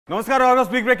नमस्कार Argus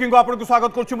big breaking को आपको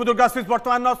स्वागत करुछु मु दुर्गाशीष।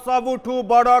 वर्तमान सबुठू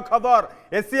बड़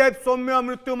खबर एसीएफ सौम्य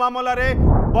मृत्यु मामला रे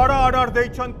बड़ ऑर्डर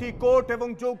देइछंती कोर्ट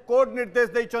एवं जो कोर्ट निर्देश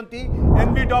देइछंती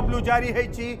एनबीडब्ल्यू जारी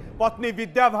हेछि पत्नी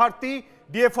विद्या भारती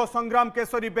डीएफओ संग्राम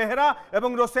केशरी बेहरा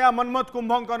एवं रोसैया मनमत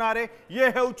कुंभंक नारे ये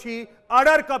हेउछि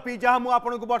ऑर्डर कॉपी जहां मु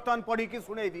आपनको वर्तमान पढ़ी कि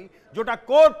सुनेबी जोटा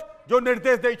कोर्ट जो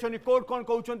निर्देश देइछंती कोर्ट कोन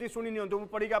कहउछंती सुनि नियंतु मु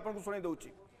पढ़ी कि आपनको सुनै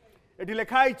दउछि। एठी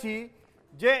लिखा आइछि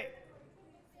जे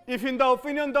if in the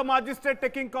opinion the magistrate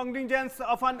taking cognizance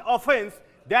of an offence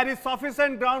there is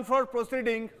sufficient ground for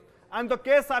proceeding and the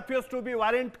case appears to be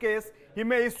warrant case, he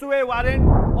may issue a warrant,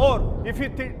 or if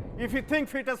he think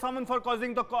fit a summons for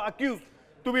causing the accused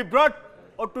to be brought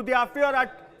or to the affair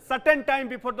at certain time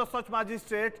before the such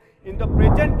magistrate. In the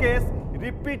present case,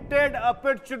 repeated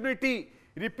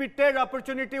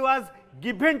opportunity was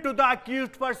given to the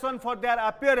accused person for their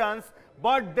appearance,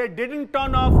 but they didn't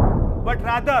turn up, but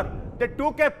rather they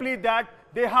took a plea that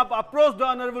they have approached the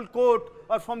honorable court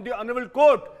or from the honorable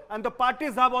court, and the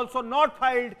parties have also not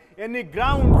filed any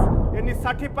grounds, any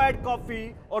certified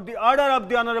copy or the order of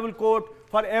the honorable court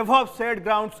for above said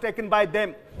grounds taken by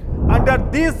them. Under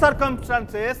these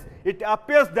circumstances, it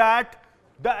appears that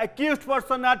the accused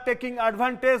person are taking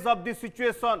advantage of the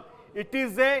situation. It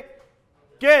is a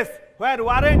case where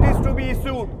warrant is to be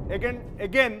issued.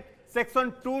 Again,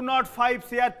 Section 205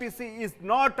 CRPC is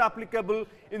not applicable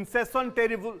in Session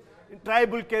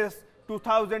Tribal Case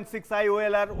 2006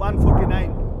 IOLR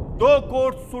 149. Though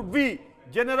courts should be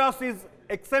generous in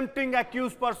exempting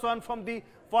accused person from the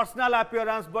personal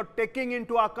appearance, but taking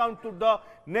into account to the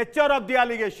nature of the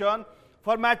allegation,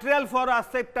 for material for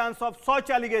acceptance of such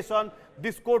allegation,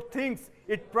 this court thinks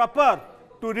it proper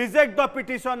to reject the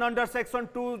petition under Section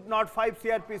 205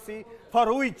 CRPC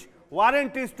for which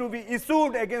warrant is to be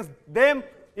issued against them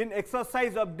in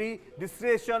exercise of the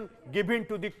discretion given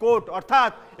to the court.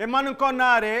 अर्थात एमानक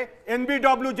नारे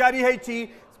NBW जारी हेछि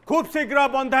खूब शीघ्र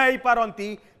बंधा हेई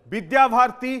पारंती Vidya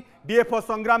Bharati DFO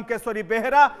संग्राम केशरी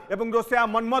बेहरा एवं रोसैया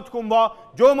मनमत कुंभ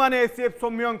जो माने एसीएफ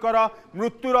सौम्यंकर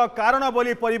मृत्युर कारण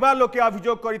बोली परिवार लोके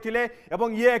अभियोग करथिले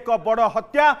एवं ये एक बड़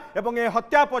हत्या एवं ए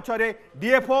हत्या पछरे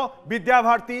डीएफओ विद्या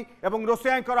भारती एवं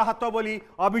रोसैयांकर हाथ बोली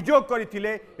अभियोग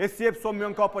करथिले एसीएफ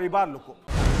सौम्यंकर परिवार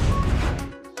लोक।